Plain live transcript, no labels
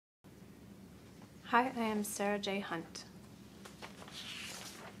Hi, I am Sarah J. Hunt.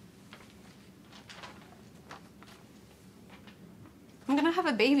 I'm gonna have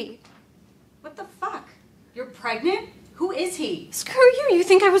a baby. What the fuck? You're pregnant? Who is he? Screw you! You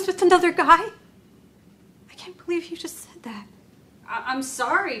think I was with another guy? I can't believe you just said that. I'm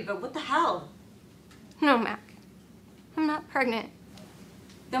sorry, but what the hell? No, Mac. I'm not pregnant.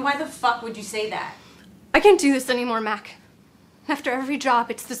 Then why the fuck would you say that? I can't do this anymore, Mac. After every job,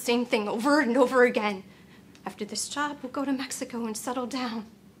 it's the same thing over and over again. After this job, we'll go to Mexico and settle down.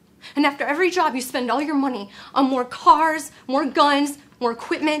 And after every job, you spend all your money on more cars, more guns, more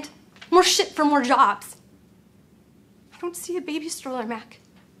equipment, more shit for more jobs. I don't see a baby stroller, Mac.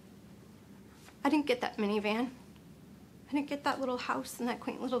 I didn't get that minivan. I didn't get that little house in that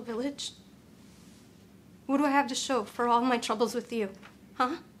quaint little village. What do I have to show for all my troubles with you,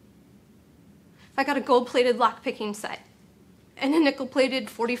 huh? I got a gold-plated lock-picking set and a nickel-plated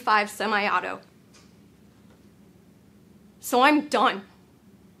 45 semi-auto. So I'm done.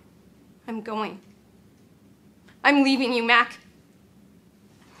 I'm going. I'm leaving you, Mac.